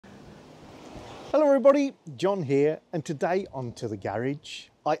Hello everybody, John here, and today on To The Garage,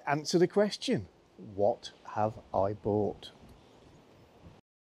 I answer the question, what have I bought?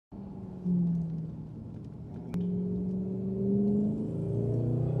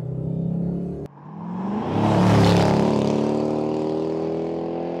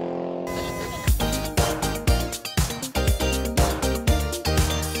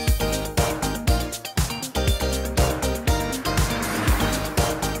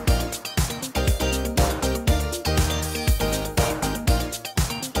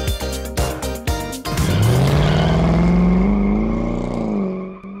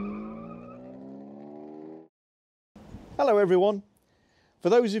 Hello everyone. For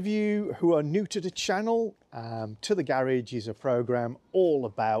those of you who are new to the channel, To The Garage is a program all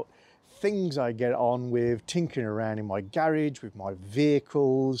about things I get on with, tinkering around in my garage with my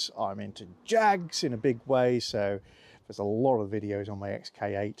vehicles. I'm into Jags in a big way, so there's a lot of videos on my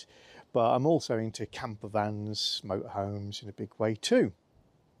XK8, but I'm also into camper vans, motorhomes in a big way too.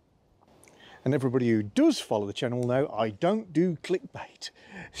 And everybody who does follow the channel know I don't do clickbait.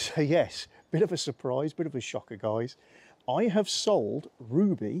 So yes, bit of a surprise, bit of a shocker guys. I have sold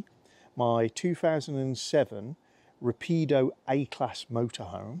Ruby, my 2007 Rapido A-Class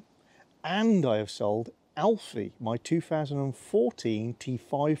motorhome, and I have sold Alfie, my 2014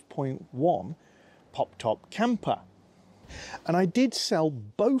 T5.1 pop-top camper. And I did sell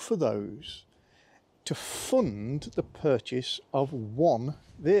both of those to fund the purchase of one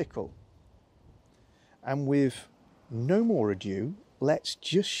vehicle. And with no more ado, let's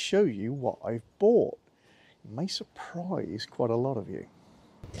just show you what I've bought. It may surprise quite a lot of you.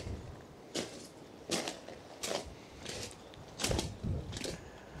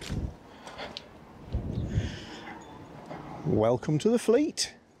 Welcome to the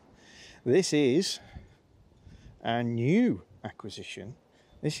fleet. This is our new acquisition.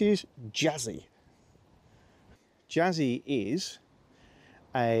 This is Jazzy. Jazzy is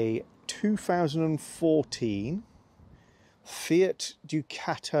a 2014 Fiat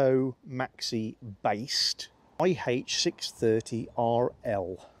Ducato Maxi based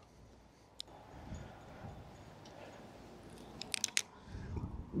IH630RL.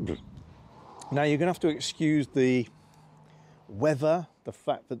 Now you're going to have to excuse the weather, the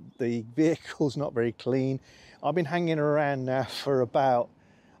fact that the vehicle's not very clean. I've been hanging around now for about,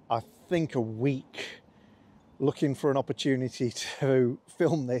 I think, a week looking for an opportunity to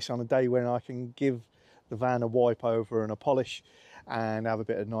film this on a day when I can give the van a wipe over and a polish and have a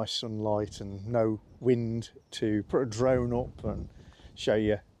bit of nice sunlight and no wind to put a drone up and show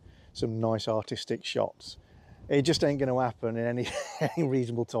you some nice artistic shots. It just ain't going to happen in any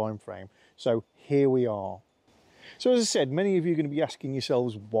reasonable time frame. So here we are. So as I said, many of you are going to be asking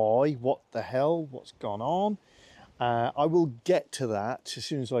yourselves why, what the hell, what's gone on. I will get to that as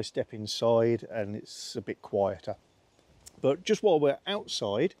soon as I step inside and it's a bit quieter. But just while we're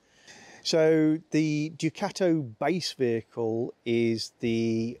outside, so the Ducato base vehicle is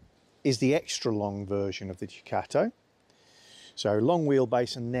the extra long version of the Ducato. So long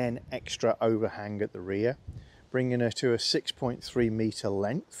wheelbase and then extra overhang at the rear, bringing her to a 6.3 metre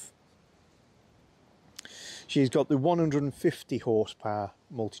length. She's got the 150 horsepower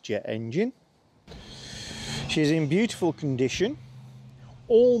multi-jet engine. She's in beautiful condition,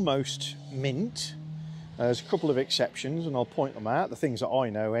 almost mint. There's a couple of exceptions and I'll point them out, the things that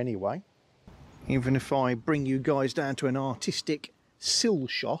I know anyway. Even if I bring you guys down to an artistic sill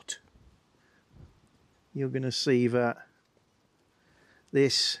shot, you're going to see that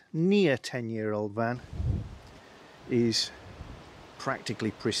this near 10-year-old van is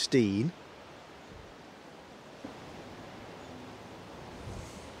practically pristine.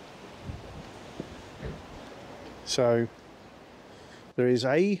 So there is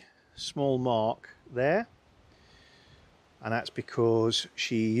a small mark there, and that's because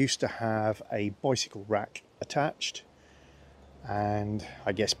she used to have a bicycle rack attached, and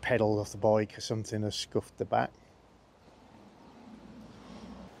I guess pedalled off the bike or something has scuffed the back.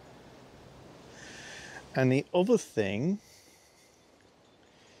 And the other thing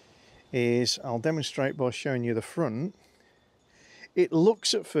is, I'll demonstrate by showing you the front. It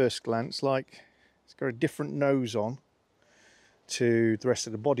looks at first glance like it's got a different nose on to the rest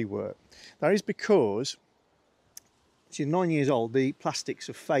of the bodywork. That is because she's 9 years old, the plastics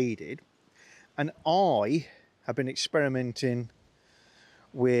have faded, and I have been experimenting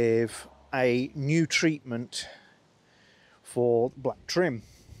with a new treatment for black trim.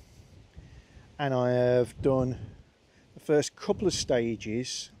 And I have done the first couple of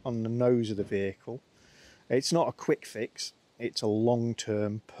stages on the nose of the vehicle. It's not a quick fix, it's a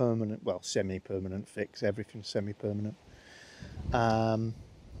long-term, permanent, well, semi-permanent fix. Everything's semi-permanent.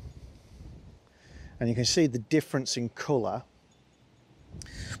 and you can see the difference in colour.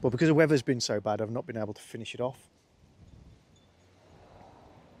 But because the weather's been so bad, I've not been able to finish it off.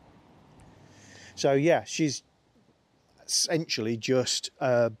 So yeah, she's essentially just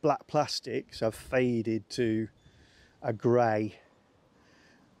black plastics have faded to a grey.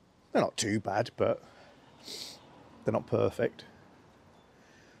 They're not too bad, but they're not perfect.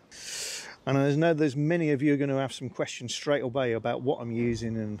 And I know there's many of you are going to have some questions straight away about what I'm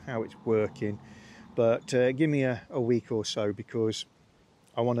using and how it's working, but give me a week or so, because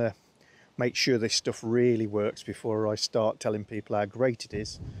I want to make sure this stuff really works before I start telling people how great it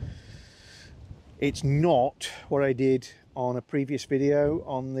is. It's not what I did on a previous video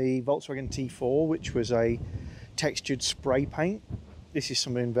on the Volkswagen T4, which was a textured spray paint. This is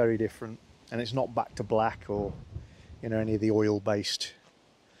something very different, and it's not back to black or, you know, any of the oil-based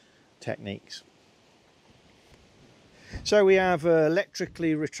techniques. So we have an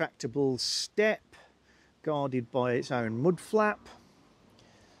electrically retractable step guarded by its own mud flap,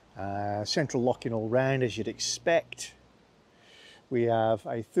 central locking all round as you'd expect. We have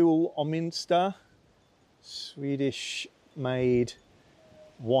a Thule Ominster Swedish made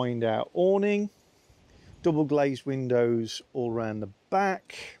wind out awning, double glazed windows all round the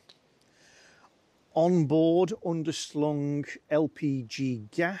back, onboard underslung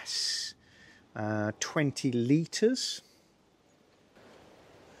LPG gas, 20 litres.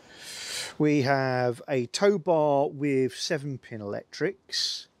 We have a tow bar with 7-pin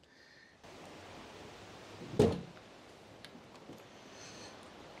electrics.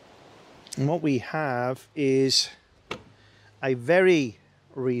 And what we have is a very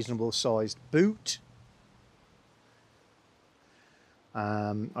reasonable sized boot.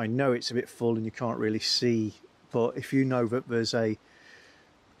 I know it's a bit full and you can't really see, but if you know that there's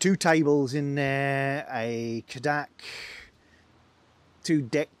two tables in there, a Kodak, 2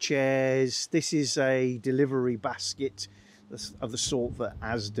 deck chairs. This is a delivery basket of the sort that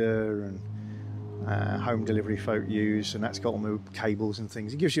Asda and home delivery folk use, and that's got all the cables and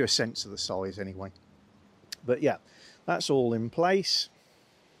things. It gives you a sense of the size anyway. But yeah, that's all in place.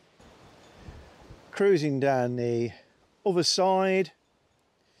 Cruising down the other side,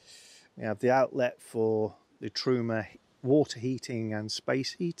 we have the outlet for the Truma water heating and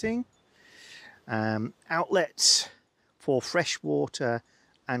space heating. Outlets for freshwater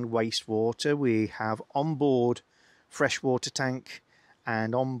and wastewater. We have onboard freshwater tank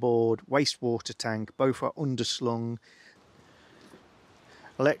and onboard wastewater tank. Both are underslung.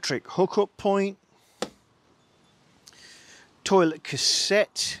 Electric hookup point. Toilet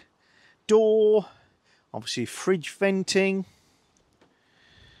cassette door. Obviously fridge venting.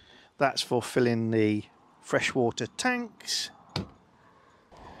 That's for filling the freshwater tanks.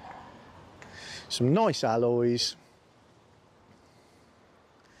 Some nice alloys.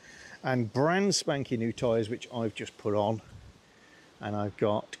 And brand spanking new tyres, which I've just put on. And I've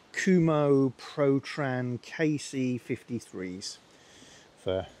got Kumo Protran KC53s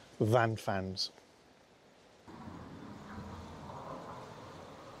for van fans.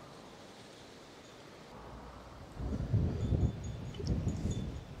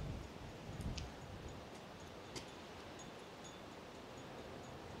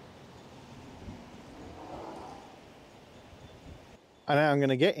 And now I'm going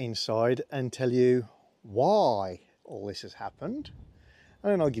to get inside and tell you why all this has happened,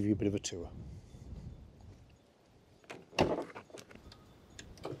 and then I'll give you a bit of a tour.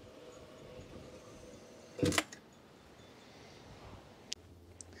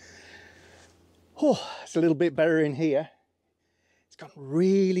 Oh, it's a little bit better in here. It's gotten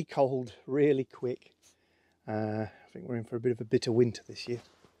really cold really quick. I think we're in for a bit of a bitter winter this year.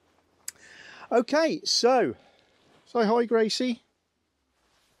 Okay, so say hi, Gracie.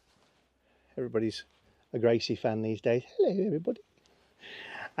 Everybody's a Gracie fan these days. Hello, everybody.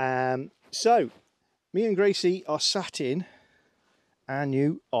 So, me and Gracie are sat in our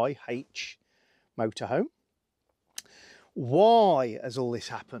new IH motorhome. Why has all this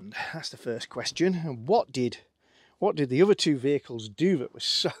happened? That's the first question. And what did the other two vehicles do that was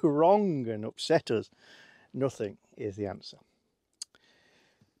so wrong and upset us? Nothing is the answer.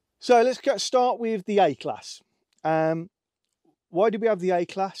 So let's start with the A-Class. Why did we have the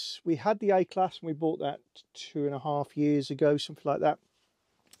A-Class? We had the A-Class and we bought that 2.5 years ago, something like that.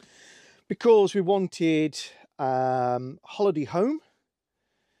 Because we wanted holiday home,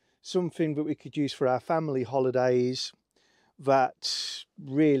 something that we could use for our family holidays that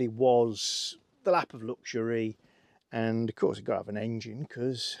really was the lap of luxury. And of course, you've got to have an engine,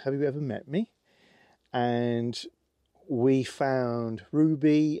 because have you ever met me? And we found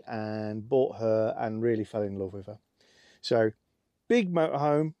Ruby and bought her and really fell in love with her. So, big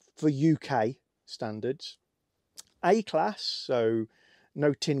motorhome for UK standards. A-class, so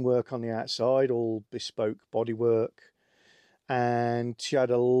no tin work on the outside, all bespoke bodywork. And she had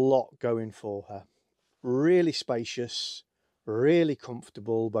a lot going for her. Really spacious, really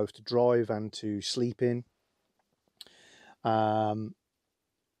comfortable, both to drive and to sleep in. Road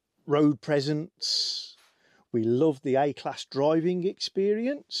presence. We love the A-class driving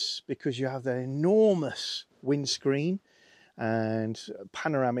experience because you have the enormous windscreen and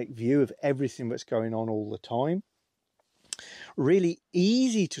panoramic view of everything that's going on all the time. Really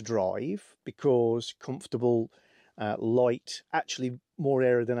easy to drive because comfortable, light, actually more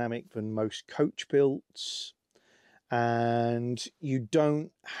aerodynamic than most coach builds. And you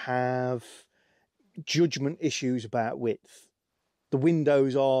don't have judgment issues about width. The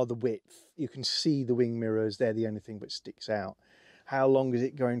windows are the width. You can see the wing mirrors. They're the only thing that sticks out. How long is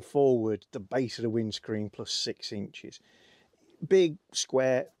it going forward? The base of the windscreen plus 6 inches. Big,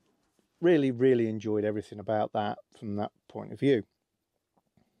 square. Really, really enjoyed everything about that from that point of view.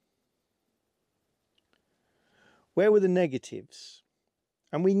 Where were the negatives?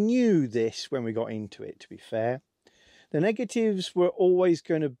 And we knew this when we got into it, to be fair. The negatives were always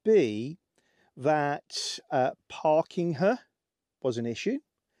going to be that parking her was an issue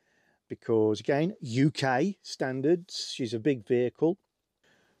because, again, UK standards, she's a big vehicle.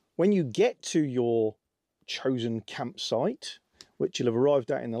 When you get to your chosen campsite, which you'll have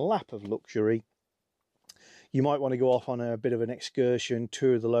arrived at in the lap of luxury, you might want to go off on a bit of an excursion,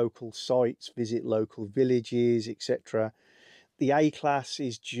 tour the local sites, visit local villages, etc. The A-class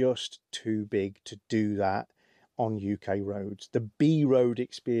is just too big to do that on UK roads. The B road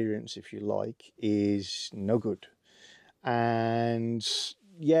experience, if you like, is no good. And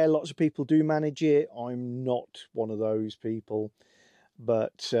yeah, lots of people do manage it. I'm not one of those people.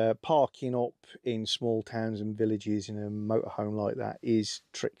 But parking up in small towns and villages in a motorhome like that is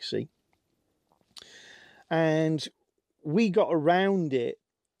tricksy. And we got around it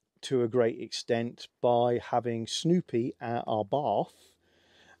to a great extent by having Snoopy at our bath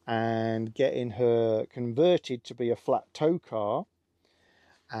and getting her converted to be a flat tow car.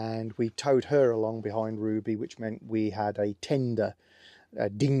 And we towed her along behind Ruby, which meant we had a tender, a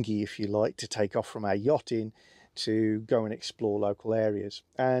dinghy, if you like, to take off from our yacht in to go and explore local areas.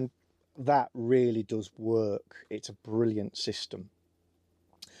 And that really does work. It's a brilliant system.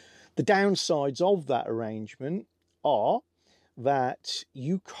 The downsides of that arrangement are that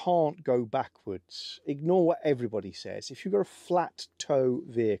you can't go backwards. Ignore what everybody says. If you've got a flat tow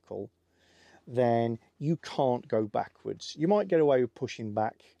vehicle, then you can't go backwards. You might get away with pushing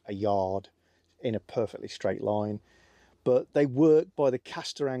back a yard in a perfectly straight line, but they work by the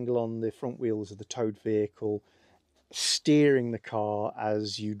caster angle on the front wheels of the towed vehicle, steering the car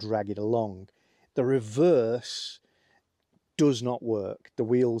as you drag it along. The reverse does not work. The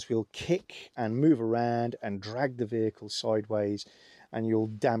wheels will kick and move around and drag the vehicle sideways, and you'll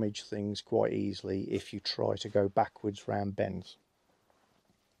damage things quite easily if you try to go backwards round bends.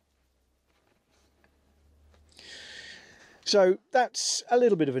 So that's a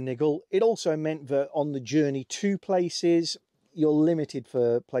little bit of a niggle. It also meant that on the journey to places, you're limited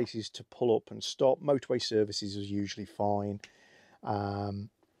for places to pull up and stop. Motorway services is usually fine. But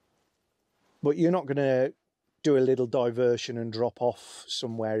you're not going to do a little diversion and drop off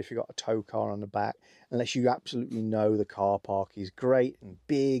somewhere if you've got a tow car on the back, unless you absolutely know the car park is great and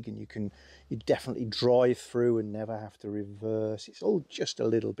big and you definitely drive through and never have to reverse. It's all just a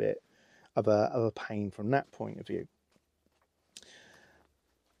little bit of a pain from that point of view.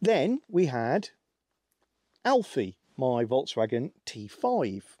 Then we had Alfie, my Volkswagen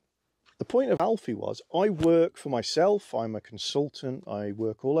T5. The point of Alfie was I work for myself. I'm a consultant. I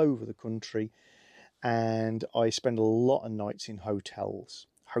work all over the country and I spend a lot of nights in hotels.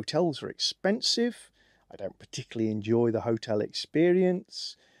 Hotels are expensive. I don't particularly enjoy the hotel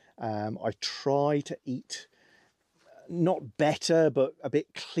experience. I try to eat not better, but a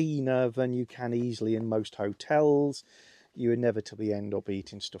bit cleaner than you can easily in most hotels. You inevitably end up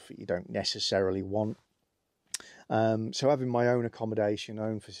eating stuff that you don't necessarily want. So having my own accommodation,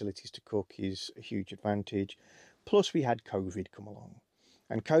 own facilities to cook is a huge advantage. Plus we had COVID come along,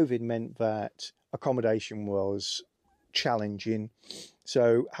 and COVID meant that accommodation was challenging.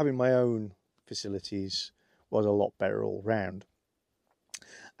 So having my own facilities was a lot better all round.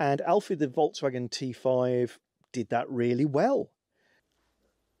 And Alfie, the Volkswagen T5, did that really well.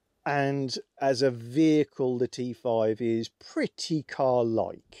 And as a vehicle, the T5 is pretty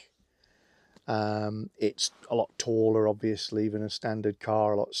car-like. It's a lot taller, obviously, than a standard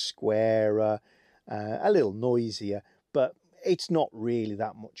car, a lot squarer, a little noisier, but it's not really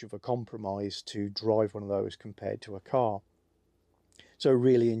that much of a compromise to drive one of those compared to a car. So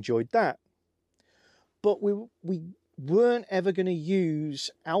really enjoyed that. but we weren't ever going to use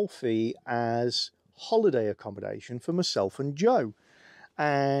Alfie as holiday accommodation for myself and Joe.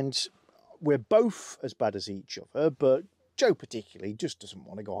 And we're both as bad as each other, but Joe particularly just doesn't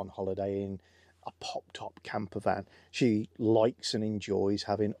want to go on holiday in a pop-top camper van. She likes and enjoys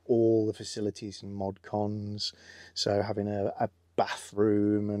having all the facilities and mod cons. So having a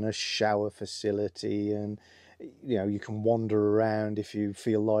bathroom and a shower facility, and you know, you can wander around if you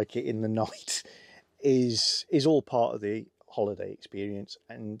feel like it in the night, is all part of the holiday experience.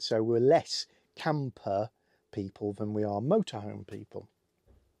 And so we're less camper people than we are motorhome people.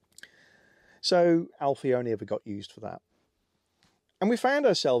 So Alfie only ever got used for that. And we found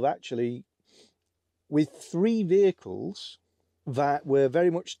ourselves actually with 3 vehicles that were very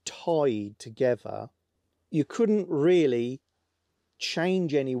much tied together. You couldn't really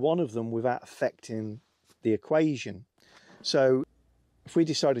change any one of them without affecting the equation. So if we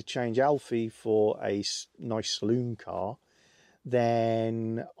decided to change Alfie for a nice saloon car,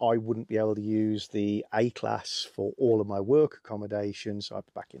 then I wouldn't be able to use the A-Class for all of my work accommodation, so I'd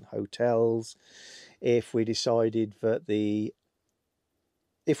be back in hotels. If we decided that the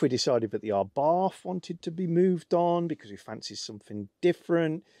Abarth wanted to be moved on because we fancied something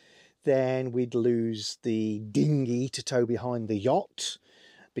different, then we'd lose the dinghy to tow behind the yacht,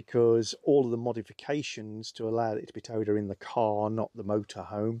 because all of the modifications to allow it to be towed are in the car, not the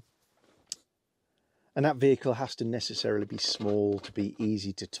motorhome. And that vehicle has to necessarily be small to be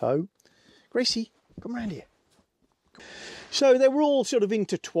easy to tow. Gracie, come around here. So they were all sort of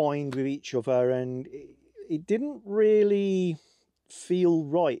intertwined with each other, and it didn't really feel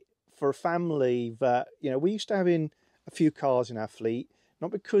right for a family that, you know, we used to have in a few cars in our fleet,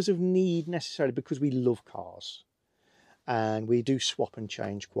 not because of need necessarily, because we love cars. And we do swap and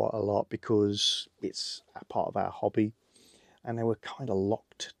change quite a lot because it's a part of our hobby, and they were kind of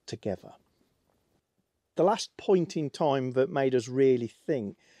locked together. The last point in time that made us really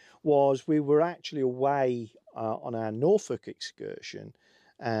think was we were actually away on our Norfolk excursion,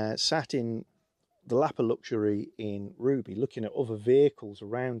 sat in the lap of luxury in Ruby, looking at other vehicles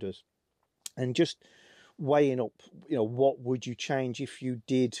around us and just weighing up, you know, what would you change if you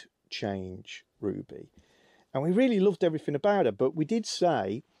did change Ruby? And we really loved everything about it, but we did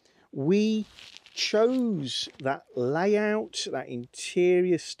say we chose that layout, that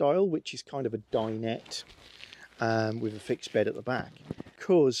interior style, which is kind of a dinette with a fixed bed at the back,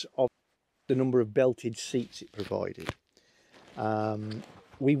 because of the number of belted seats it provided.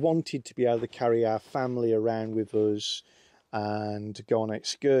 We wanted to be able to carry our family around with us and go on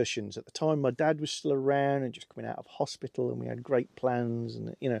excursions. At the time, my dad was still around and just coming out of hospital, and we had great plans,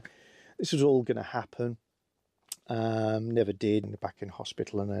 and you know, this was all going to happen. Never did, back in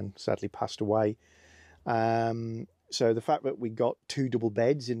hospital, and then sadly passed away. So the fact that we got 2 double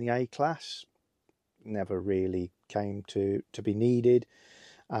beds in the A-Class never really came to be needed.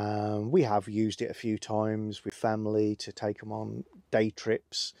 We have used it a few times with family to take them on day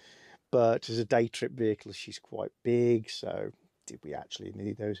trips, but as a day trip vehicle, she's quite big, so did we actually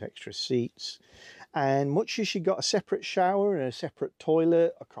need those extra seats? And much as she got a separate shower and a separate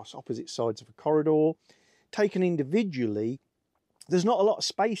toilet across opposite sides of a corridor, taken individually, there's not a lot of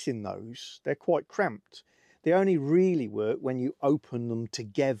space in those. They're quite cramped. They only really work when you open them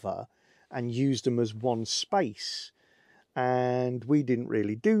together and use them as one space. And we didn't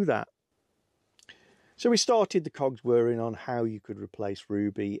really do that. So we started the cogs whirring on how you could replace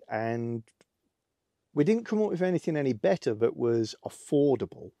Ruby, and we didn't come up with anything any better that was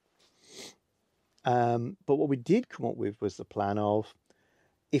affordable. But what we did come up with was the plan of,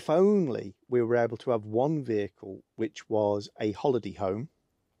 if only we were able to have one vehicle which was a holiday home,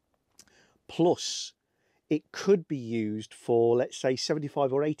 plus it could be used for, let's say,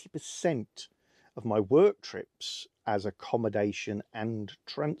 75 or 80% of my work trips as accommodation and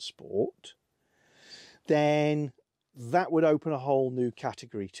transport, then that would open a whole new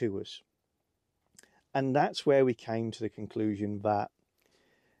category to us. And that's where we came to the conclusion that,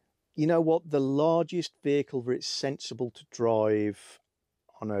 you know what, the largest vehicle that it's sensible to drive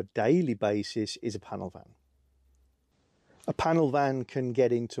on a daily basis is a panel van. A panel van can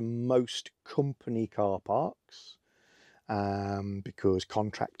get into most company car parks because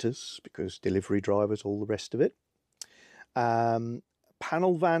contractors, because delivery drivers, all the rest of it.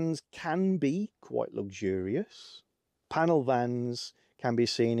 Panel vans can be quite luxurious. Panel vans can be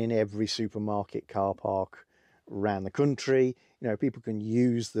seen in every supermarket car park around the country. You know, people can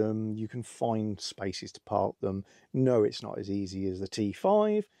use them, you can find spaces to park them. No, it's not as easy as the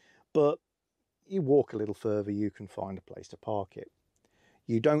T5, but you walk a little further, you can find a place to park it.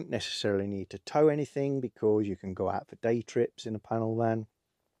 You don't necessarily need to tow anything because you can go out for day trips in a panel van.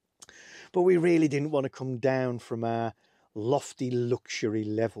 but we really didn't want to come down from our lofty luxury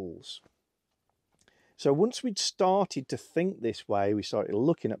levels. So once we'd started to think this way, we started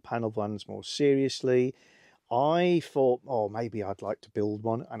looking at panel vans more seriously. I thought, oh, maybe I'd like to build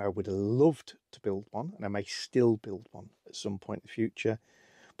one, and I would have loved to build one, and I may still build one at some point in the future.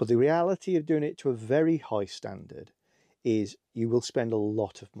 But the reality of doing it to a very high standard is you will spend a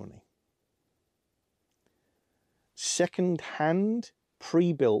lot of money. Second-hand,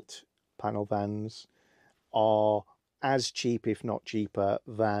 pre-built panel vans are as cheap, if not cheaper,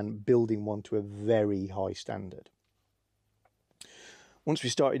 than building one to a very high standard. Once we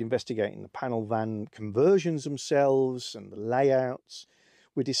started investigating the panel van conversions themselves and the layouts,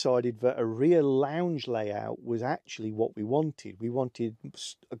 we decided that a rear lounge layout was actually what we wanted. We wanted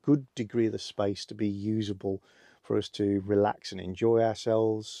a good degree of the space to be usable for us to relax and enjoy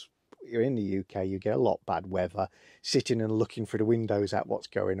ourselves. You're in the UK, you get a lot of bad weather. Sitting and looking through the windows at what's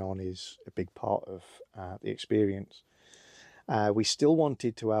going on is a big part of the experience. We still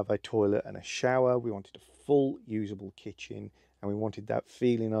wanted to have a toilet and a shower. We wanted a full usable kitchen, and we wanted that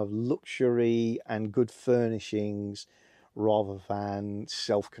feeling of luxury and good furnishings rather than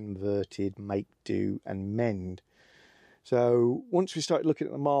self-converted make do and mend. So once we started looking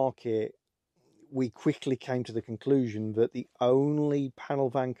at the market, we quickly came to the conclusion that the only panel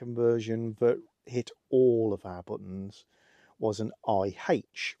van conversion that hit all of our buttons was an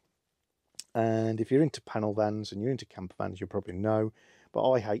IH. And if you're into panel vans and you're into camper vans, you probably know, but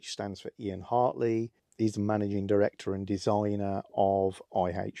IH stands for Ian Hartley. He's the managing director and designer of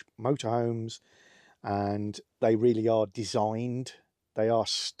IH Motorhomes, and they really are designed, they are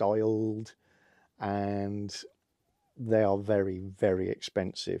styled, and they are very, very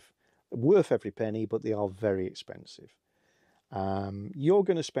expensive. Worth every penny, but they are very expensive. You're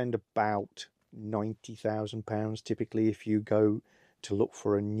going to spend about £90,000 typically if you go to look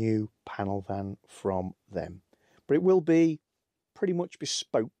for a new panel van from them, but it will be pretty much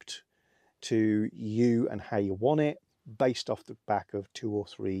bespoke to you and how you want it, based off the back of 2 or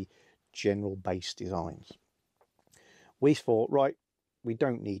 3 general base designs. We thought, right, we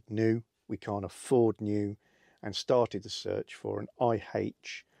don't need new, we can't afford new, and started the search for an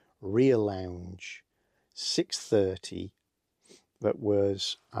IH rear lounge 630 that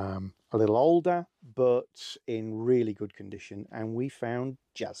was a little older but in really good condition, and we found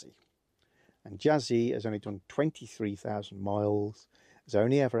Jazzy. And Jazzy has only done 23,000 miles, has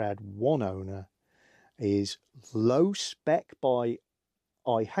only ever had one owner, is low spec by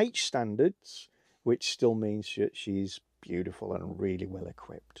IH standards, which still means that she's beautiful and really well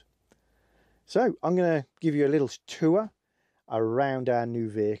equipped. So I'm going to give you a little tour around our new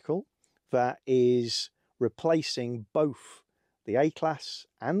vehicle that is replacing both the A-Class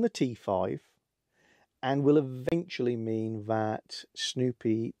and the T5, and will eventually mean that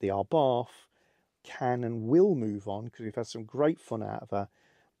Snoopy, the Arbath, can and will move on, because we've had some great fun out of her,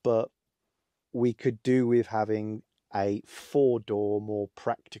 but we could do with having a 4-door, more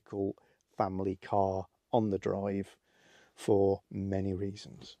practical family car on the drive for many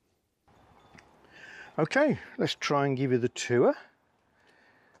reasons. Okay, let's try and give you the tour.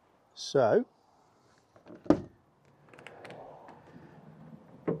 So,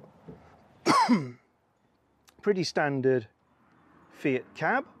 pretty standard Fiat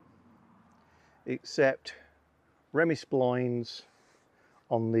cab, except Remis blinds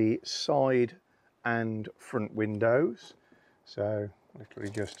on the side and front windows. So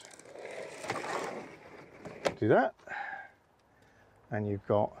literally just do that, and you've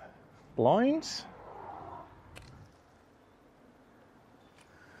got blinds.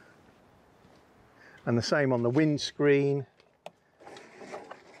 And the same on the windscreen.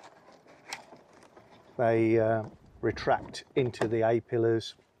 They retract into the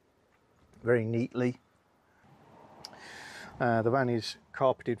A-pillars very neatly. The van is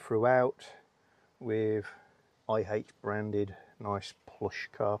carpeted throughout with IH branded nice plush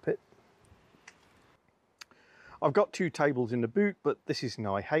carpet. I've got 2 tables in the boot, but this is an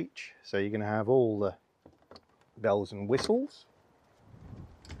IH, so you're going to have all the bells and whistles.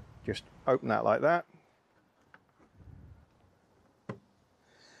 Just open that like that,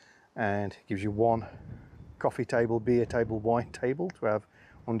 and it gives you one coffee table, beer table, wine table to have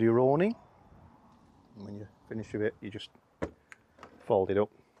under your awning. And when you finish with it, you just fold it up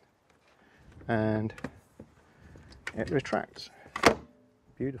and it retracts.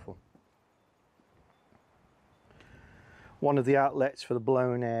 Beautiful. One of the outlets for the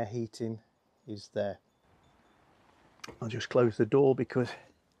blown air heating is there. I'll just close the door because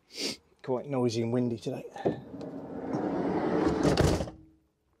it's quite noisy and windy today.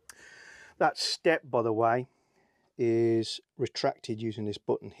 That step, by the way, is retracted using this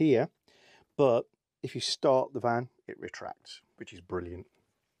button here, but if you start the van, it retracts, which is brilliant.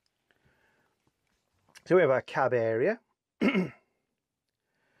 So we have our cab area.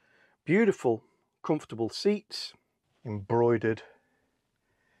 Beautiful, comfortable seats, embroidered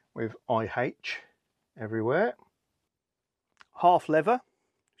with IH everywhere. Half leather,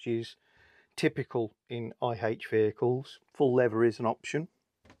 which is typical in IH vehicles. Full leather is an option.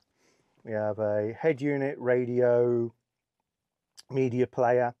 We have a head unit, radio, media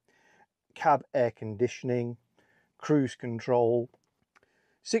player, cab air conditioning, cruise control,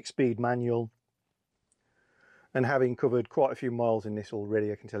 6-speed manual. And having covered quite a few miles in this already,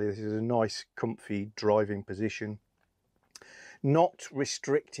 I can tell you this is a nice, comfy driving position. Not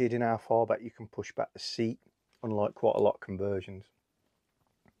restricted in how far back you can push back the seat, unlike quite a lot of conversions.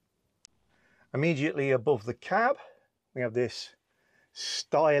 Immediately above the cab, we have this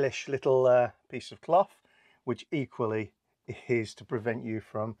stylish little piece of cloth, which equally is to prevent you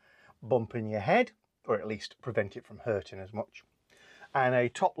from bumping your head, or at least prevent it from hurting as much. And a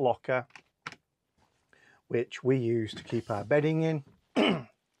top locker, which we use to keep our bedding in.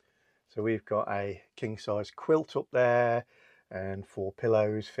 So we've got a king size quilt up there and 4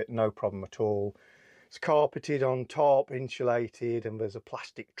 pillows, fit no problem at all. It's carpeted on top, insulated, and there's a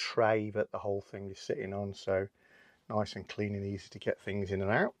plastic tray that the whole thing is sitting on, so nice and clean and easy to get things in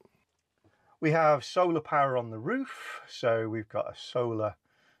and out. We have solar power on the roof, so we've got a solar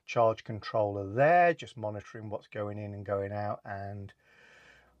charge controller there, just monitoring what's going in and going out and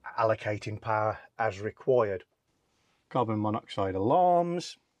allocating power as required. Carbon monoxide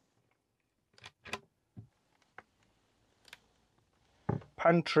alarms.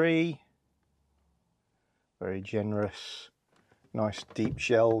 Pantry. Very generous. Nice deep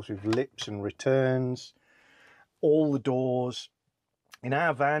shelves with lips and returns. All the doors in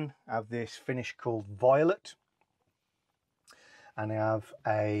our van have this finish called violet. And they have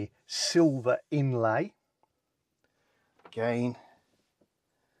a silver inlay. Again,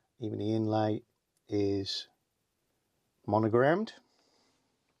 even the inlay is monogrammed,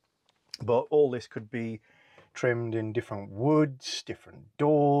 but all this could be trimmed in different woods, different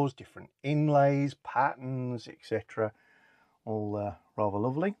doors, different inlays, patterns, etc. All rather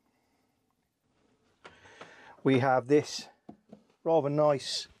lovely. We have this rather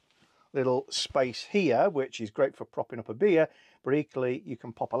nice little space here, which is great for propping up a beer, but equally you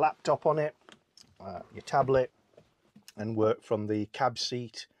can pop a laptop on it, your tablet, and work from the cab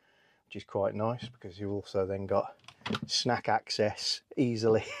seat, which is quite nice because you've also then got snack access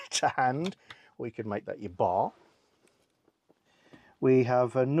easily to hand, or you could make that your bar. We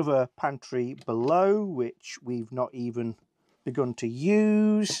have another pantry below, which we've not even begun to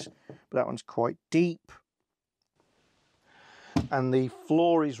use, but that one's quite deep. And the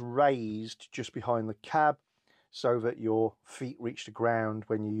floor is raised just behind the cab so that your feet reach the ground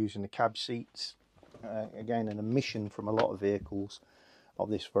when you're using the cab seats. Again, an omission from a lot of vehicles of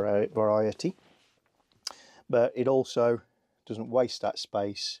this variety, but it also doesn't waste that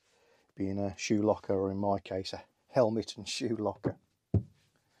space, being a shoe locker, or in my case a helmet and shoe locker.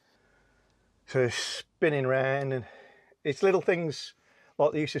 So spinning around, and it's little things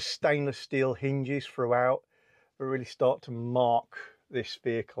like the use of stainless steel hinges throughout that really start to mark this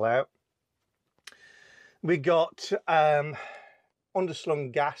vehicle out. We got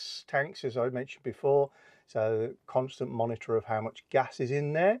underslung gas tanks, as I mentioned before, so constant monitor of how much gas is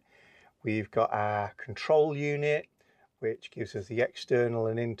in there. We've got our control unit, which gives us the external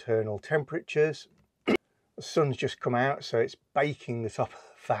and internal temperatures. The sun's just come out, so it's baking the top of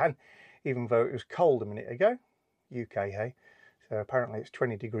the fan, even though it was cold a minute ago. UK, hey? So apparently it's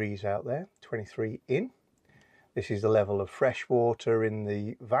 20 degrees out there, 23 in. This is the level of fresh water in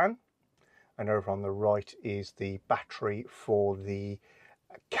the van. And over on the right is the battery for the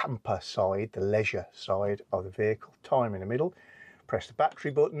camper side, the leisure side of the vehicle. Time in the middle. Press the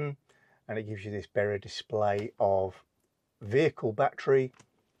battery button and it gives you this better display of vehicle battery,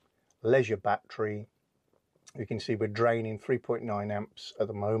 leisure battery. You can see we're draining 3.9 amps at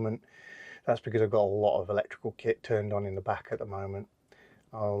the moment. That's because I've got a lot of electrical kit turned on in the back at the moment.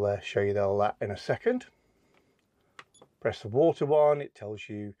 I'll show you all that in a second. Press the water one, it tells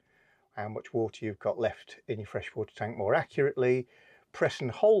you how much water you've got left in your freshwater tank more accurately. Press and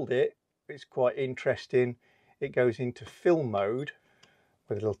hold it, it's quite interesting. It goes into fill mode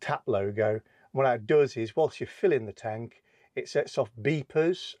with a little tap logo. And what that does is, whilst you're filling the tank, it sets off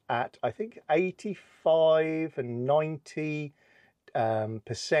beepers at, I think, 85 and 90%,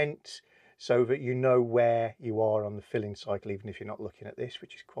 so that you know where you are on the filling cycle, even if you're not looking at this,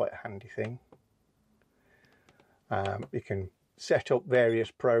 which is quite a handy thing. You can set up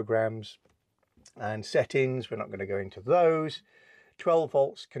various programs and settings. We're not going to go into those. 12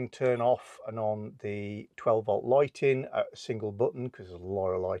 volts can turn off and on the 12 volt lighting at a single button, because there's a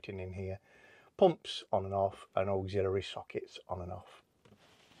lot of lighting in here. Pumps on and off, and auxiliary sockets on and off.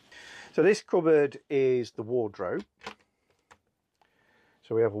 So this cupboard is the wardrobe.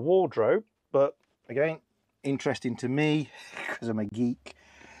 So we have a wardrobe, but again, interesting to me because I'm a geek.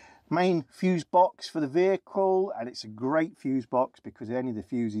 Main fuse box for the vehicle, and it's a great fuse box because if any of the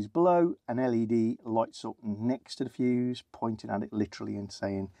fuses blow, an LED lights up next to the fuse, pointing at it literally and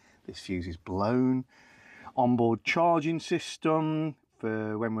saying this fuse is blown. Onboard charging system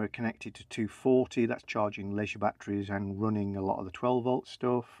for when we're connected to 240, that's charging leisure batteries and running a lot of the 12 volt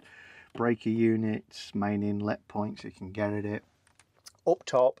stuff. Breaker units, main inlet points, you can get at it. Up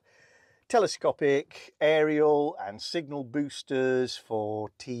top, telescopic, aerial and signal boosters for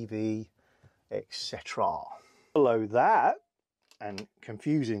TV, etc. Below that, and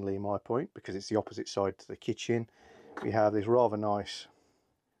confusingly my point, because it's the opposite side to the kitchen, we have this rather nice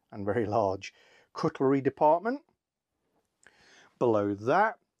and very large cutlery department. Below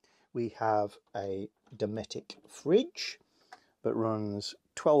that, we have a Dometic fridge that runs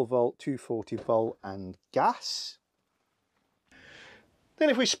 12 volt, 240 volt and gas. Then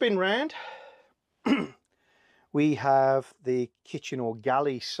if we spin round, we have the kitchen or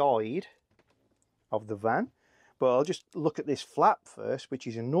galley side of the van. But I'll just look at this flap first, which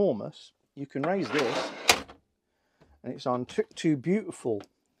is enormous. You can raise this, and it's on two beautiful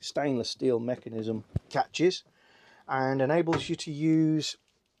stainless steel mechanism catches, and enables you to use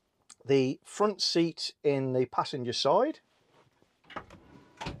the front seat in the passenger side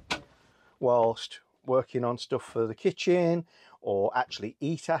whilst working on stuff for the kitchen, or actually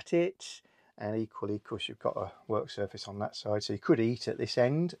eat at it. And equally, of course, you've got a work surface on that side, so you could eat at this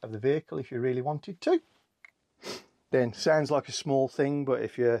end of the vehicle if you really wanted to. Then sounds like a small thing, but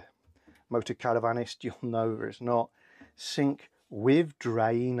if you're a motor caravanist, you'll know that it's not. Sink with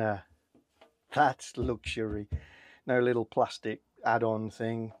drainer. That's luxury. No little plastic add-on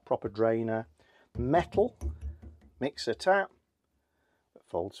thing, proper drainer. Metal mixer tap that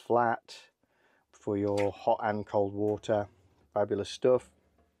folds flat for your hot and cold water. Fabulous stuff.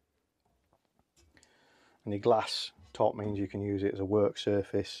 And the glass top means you can use it as a work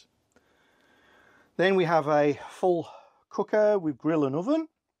surface. Then we have a full cooker with grill and oven.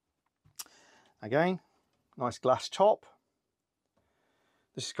 Again, nice glass top.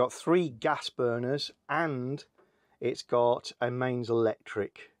 This has got 3 gas burners, and it's got a mains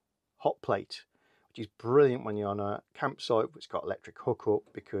electric hot plate, which is brilliant when you're on a campsite that's got electric hookup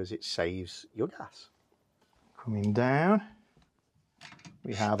because it saves your gas. Coming down,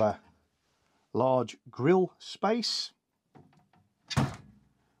 we have a large grill space.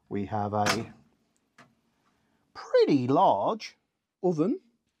 We have a pretty large oven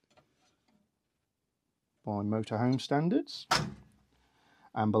by Motorhome standards,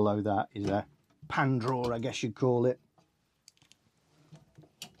 and below that is a pan drawer, I guess you'd call it.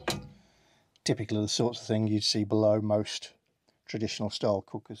 Typical of the sorts of thing you'd see below most traditional style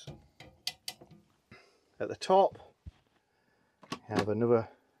cookers. At the top, you have another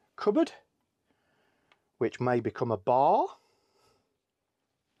cupboard, which may become a bar.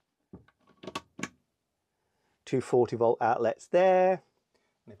 240 volt outlets there.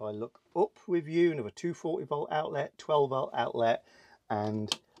 And if I look up with you, another 240 volt outlet, 12 volt outlet,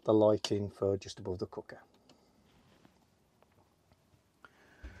 and the lighting for just above the cooker.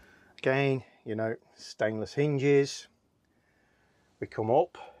 Again, you know, stainless hinges. We come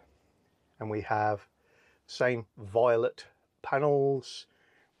up and we have same violet panels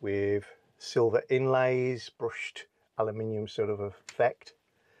with silver inlays, brushed aluminium sort of effect.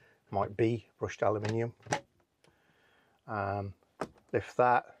 Might be brushed aluminium. Lift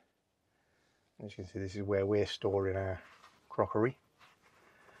that. As you can see, this is where we're storing our crockery.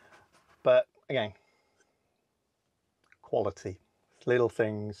 But again, quality, little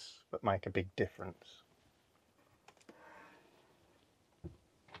things that make a big difference.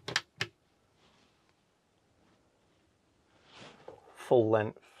 Full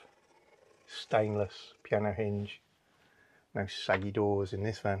length stainless piano hinge, no saggy doors in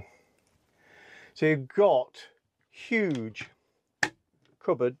this van. So you've got huge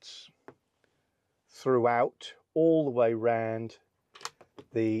cupboards throughout, all the way round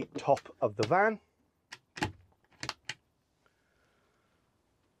the top of the van.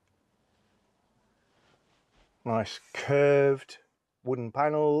 Nice curved wooden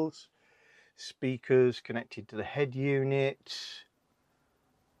panels, speakers connected to the head unit,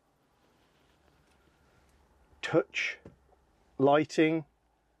 touch lighting.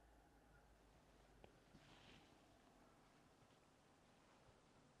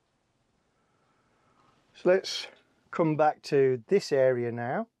 So let's come back to this area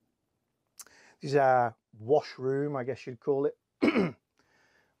now. This is our washroom, I guess you'd call it.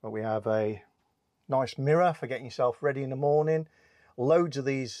 But we have a nice mirror for getting yourself ready in the morning. Loads of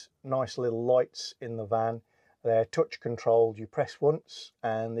these nice little lights in the van. They're touch controlled. You press once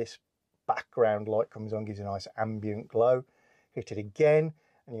and this background light comes on, gives you a nice ambient glow. Hit it again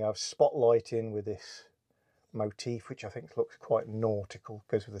and you have spotlighting with this motif, which I think looks quite nautical,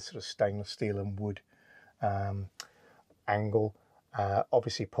 goes with the sort of stainless steel and wood angle.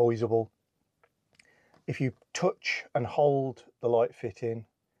 Obviously poiseable. If you touch and hold the light fitting,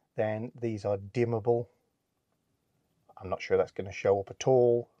 then these are dimmable. I'm not sure that's going to show up at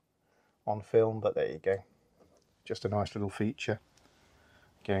all on film, but there you go. Just a nice little feature.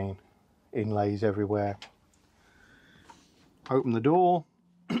 Again, inlays everywhere. Open the door.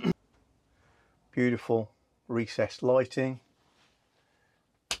 Beautiful recessed lighting.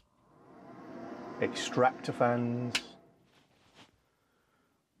 Extractor fans.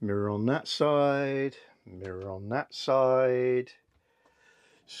 Mirror on that side. Mirror on that side.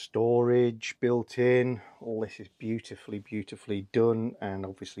 Storage built in. All this is beautifully done and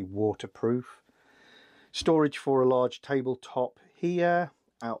obviously waterproof. Storage for a large tabletop here.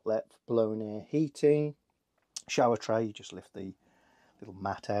 Outlet for blown air heating. Shower tray, you just lift the little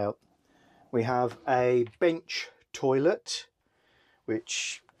mat out. We have a bench toilet,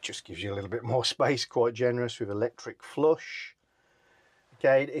 which just gives you a little bit more space, quite generous, with electric flush.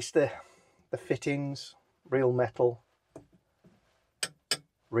 Okay, it's the fittings, real metal,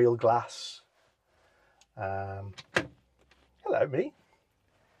 real glass. Hello me.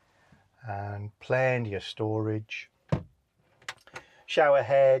 And plenty of storage. Shower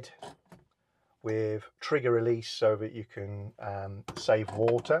head with trigger release so that you can save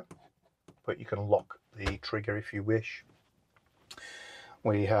water, but you can lock the trigger if you wish.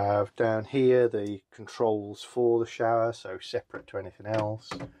 We have down here the controls for the shower, so separate to anything else.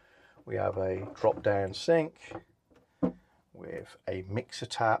 We have a drop down sink with a mixer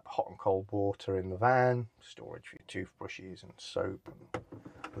tap, hot and cold water in the van, storage for your toothbrushes and soap.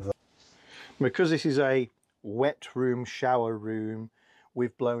 And because this is a wet room, shower room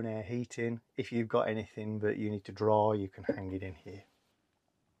with blown air heating, if you've got anything that you need to dry, you can hang it in here.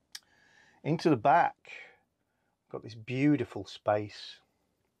 Into the back, got this beautiful space.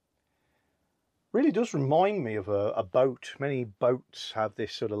 Really does remind me of a boat. Many boats have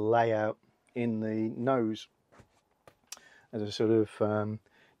this sort of layout in the nose as a sort of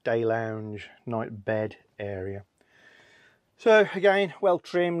day lounge, night bed area. So again, well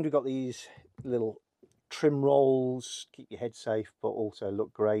trimmed. We've got these little trim rolls, keep your head safe but also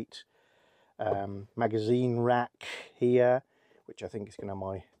look great. Magazine rack here, which I think is going to have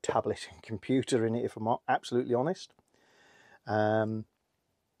my tablet and computer in it if I'm absolutely honest.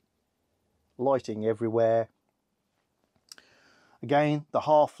 Lighting everywhere. Again, the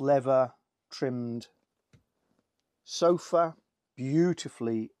half leather trimmed sofa,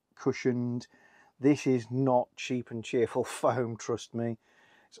 beautifully cushioned. This is not cheap and cheerful foam, trust me.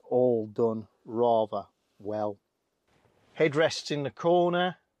 It's all done rather well. Headrests in the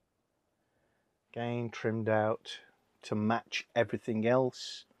corner, again trimmed out to match everything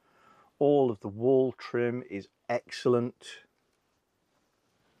else. All of the wall trim is excellent.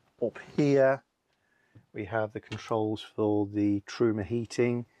 Up here we have the controls for the Truma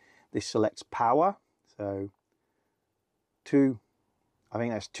heating. This selects power, so I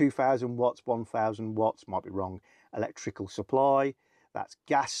think that's 2000 watts, 1000 watts, might be wrong. Electrical supply, that's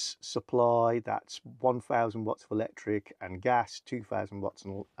gas supply, that's 1000 watts of electric and gas, 2000 watts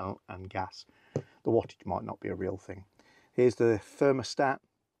and gas. The wattage might not be a real thing. Here's the thermostat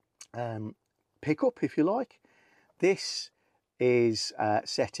pickup, if you like. This is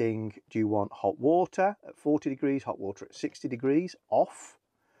setting, do you want hot water at 40 degrees, hot water at 60 degrees, off?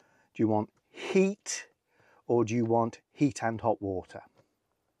 Do you want heat, or do you want heat and hot water?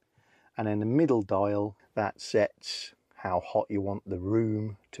 And in the middle dial, that sets how hot you want the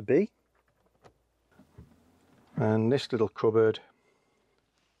room to be. And this little cupboard,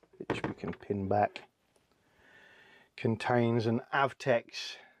 which we can pin back, contains an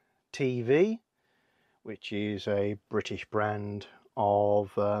Avtex TV, which is a British brand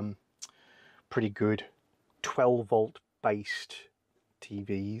of pretty good 12 volt based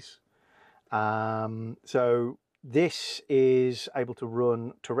TVs. So this is able to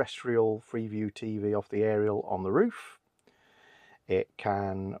run terrestrial Freeview TV off the aerial on the roof. It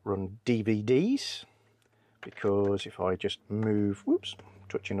can run DVDs, because if I just move, whoops,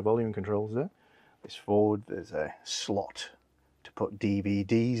 touching the volume controls there, this forward, there's a slot to put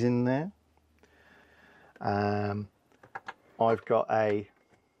DVDs in there. I've got a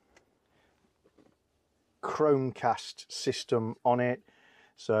Chromecast system on it,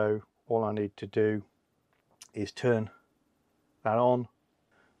 so all I need to do is turn that on,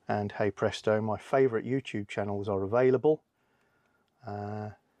 and hey presto, my favourite YouTube channels are available.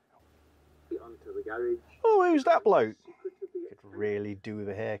 Onto the garage. Oh, who's that bloke? Could really do with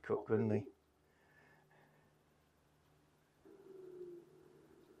a haircut, couldn't he?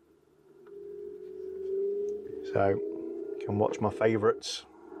 So you can watch my favourites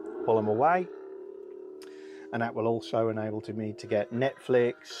while I'm away, and that will also enable me to get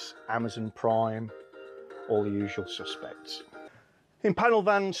Netflix, Amazon Prime, all the usual suspects. In panel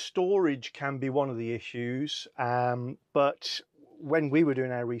vans, storage can be one of the issues, but when we were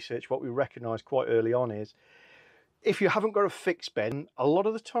doing our research, what we recognised quite early on is if you haven't got a fixed bed, a lot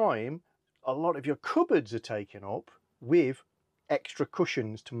of the time, a lot of your cupboards are taken up with extra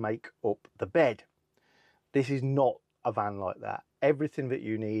cushions to make up the bed. This is not a van like that. Everything that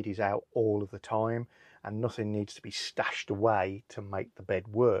you need is out all of the time, and nothing needs to be stashed away to make the bed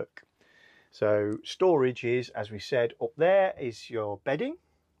work. So storage is, as we said, up there is your bedding.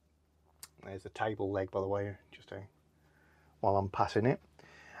 There's the table leg, by the way, just while I'm passing it.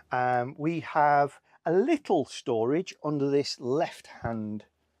 We have a little storage under this left-hand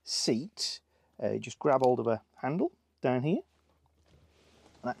seat. Just grab hold of a handle down here,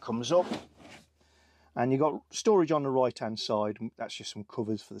 and that comes up. And you've got storage on the right-hand side. That's just some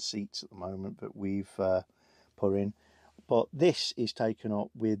covers for the seats at the moment that we've put in. But this is taken up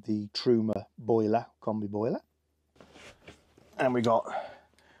with the Truma boiler, combi boiler. And we got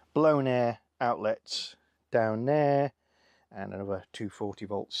blown air outlets down there, and another 240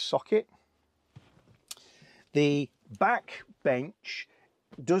 volt socket. The back bench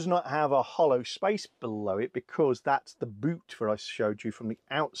does not have a hollow space below it because that's the boot that I showed you from the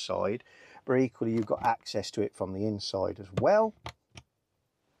outside, but equally you've got access to it from the inside as well.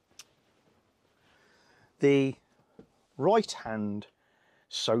 The right hand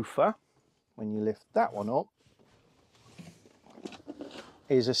sofa, when you lift that one up,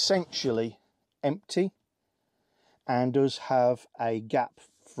 is essentially empty and does have a gap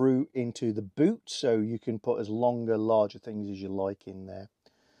through into the boot, so you can put as longer, larger things as you like in there.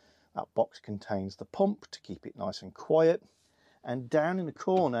 That box contains the pump to keep it nice and quiet, and down in the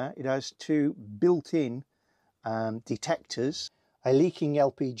corner it has two built-in detectors, a leaking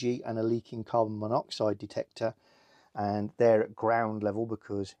LPG and a leaking carbon monoxide detector, and they're at ground level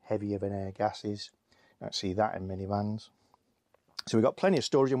because heavier than air gases. You don't see that in minivans. So we've got plenty of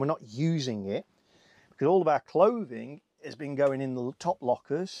storage, and we're not using it because all of our clothing has been going in the top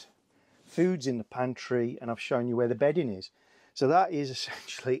lockers, food's in the pantry, and I've shown you where the bedding is. So that is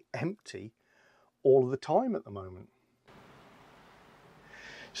essentially empty all of the time at the moment.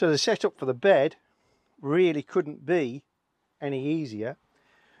 So the setup for the bed really couldn't be any easier.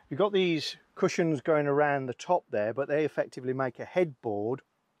 You've got these cushions going around the top there, but they effectively make a headboard.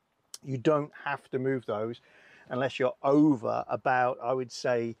 You don't have to move those unless you're over about, I would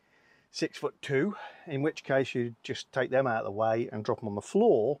say, 6'2", in which case you just take them out of the way and drop them on the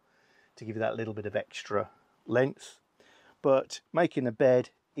floor to give you that little bit of extra length. But making a bed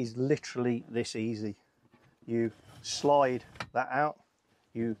is literally this easy. You slide that out,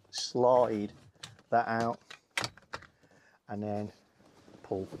 you slide that out, and then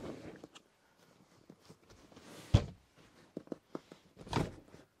pull.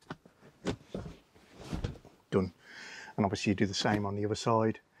 Done. And obviously you do the same on the other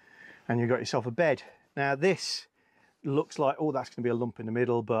side, and you've got yourself a bed. Now this looks like, oh, that's going to be a lump in the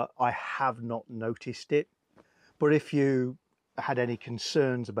middle, but I have not noticed it. But if you had any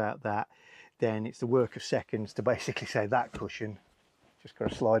concerns about that, then it's the work of seconds to basically say that cushion, just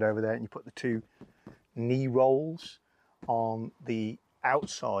got to slide over there, and you put the two knee rolls on the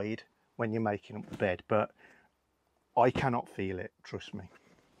outside when you're making up the bed. But I cannot feel it, trust me.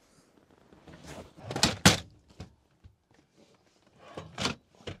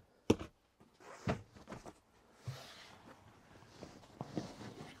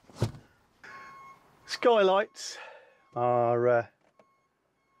 Skylights are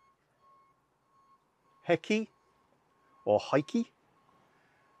Hecky or Heike.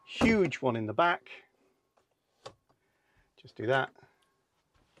 Huge one in the back. Just do that,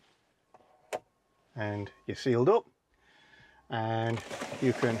 and you're sealed up, and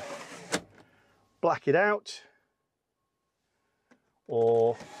you can black it out,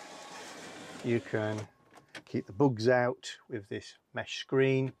 or you can keep the bugs out with this mesh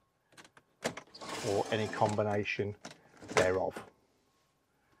screen, or any combination thereof.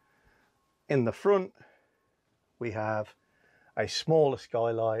 In the front we have a smaller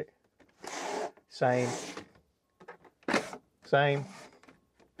skylight, same,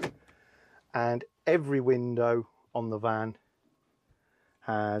 and every window on the van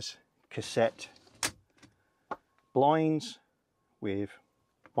has cassette blinds with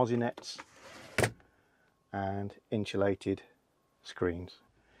mozzie nets and insulated screens.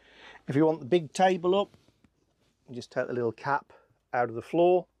 If you want the big table up, you just take the little cap out of the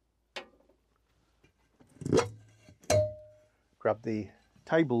floor, grab the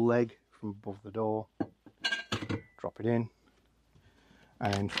table leg from above the door, drop it in,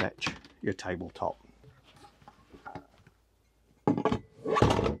 and fetch your tabletop.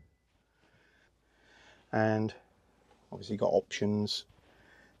 And obviously got options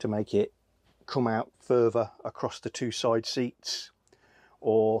to make it come out further across the two side seats,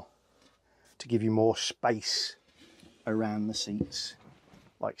 or to give you more space around the seats,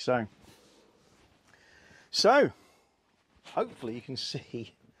 like so. So hopefully you can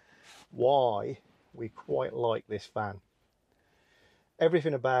see why we quite like this van.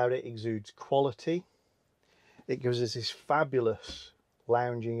 Everything about it exudes quality. It gives us this fabulous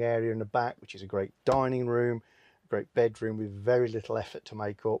lounging area in the back, which is a great dining room, a great bedroom with very little effort to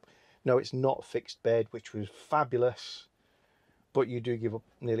make up. No, it's not a fixed bed, which was fabulous, but you do give up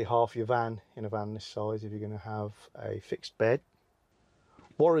nearly half your van in a van this size if you're going to have a fixed bed.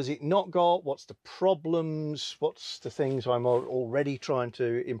 What has it not got? What's the problems? What's the things I'm already trying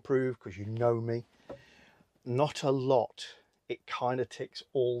to improve? Because you know me. Not a lot. It kind of ticks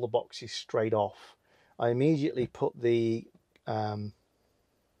all the boxes straight off. I immediately put the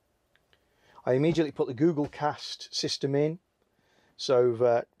Google Cast system in so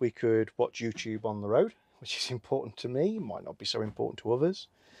that we could watch YouTube on the road, which is important to me, might not be so important to others.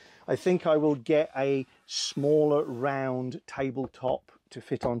 I think I will get a smaller round tabletop to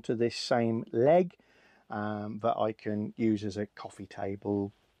fit onto this same leg that I can use as a coffee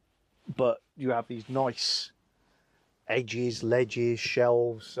table. But you have these nice edges, ledges,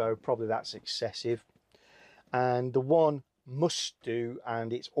 shelves, so probably that's excessive. And the one must do,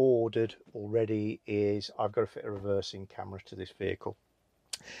 and it's ordered already, is I've got to fit a reversing camera to this vehicle.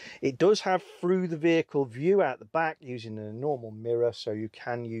 It does have through the vehicle view out the back using a normal mirror, so you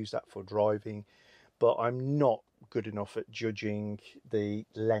can use that for driving, but I'm not good enough at judging the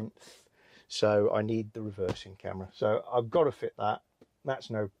length, so I need the reversing camera. So I've got to fit that. That's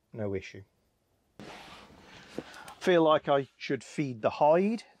no issue. I feel like I should feed the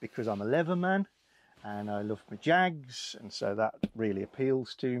hide because I'm a leather man and I love my Jags, and so that really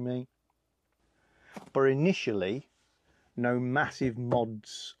appeals to me. But initially, no massive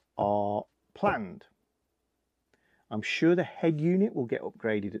mods are planned. I'm sure the head unit will get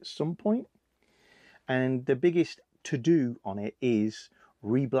upgraded at some point, and the biggest to-do on it is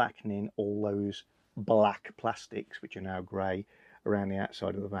re-blackening all those black plastics, which are now grey, around the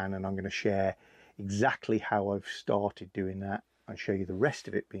outside of the van, and I'm going to share exactly how I've started doing that and show you the rest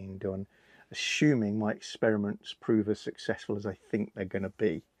of it being done, assuming my experiments prove as successful as I think they're going to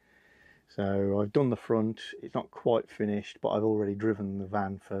be. So I've done the front, it's not quite finished, but I've already driven the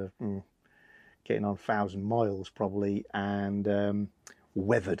van for getting on 1,000 miles probably, and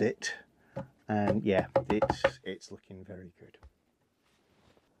weathered it, and yeah, it's looking very good.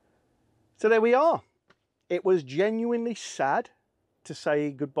 So there we are. It was genuinely sad to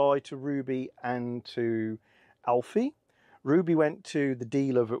say goodbye to Ruby and to Alfie. Ruby went to the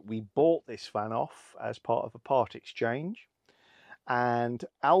dealer that we bought this van off as part of a part exchange, and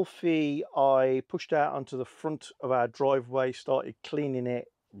Alfie I pushed out onto the front of our driveway, started cleaning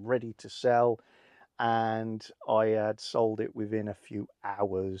it, ready to sell, and I had sold it within a few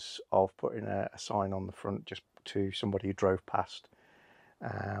hours of putting a sign on the front just to somebody who drove past.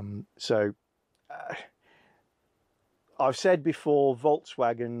 I've said before,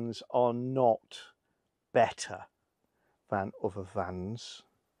 Volkswagens are not better than other vans.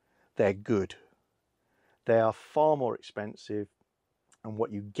 They're good. They are far more expensive, and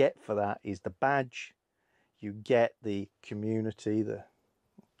what you get for that is the badge, you get the community, the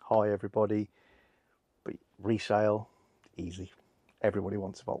hi everybody, but resale, easy. Everybody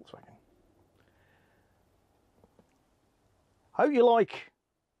wants a Volkswagen. Hope you like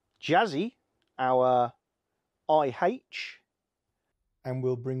Jazzy, our IH, and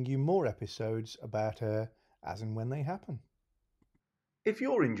we'll bring you more episodes about her as and when they happen. If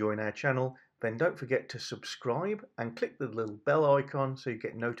you're enjoying our channel, then don't forget to subscribe and click the little bell icon so you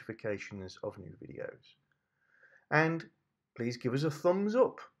get notifications of new videos. And please give us a thumbs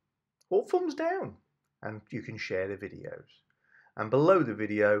up or thumbs down, and you can share the videos. And below the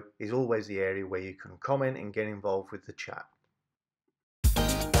video is always the area where you can comment and get involved with the chat.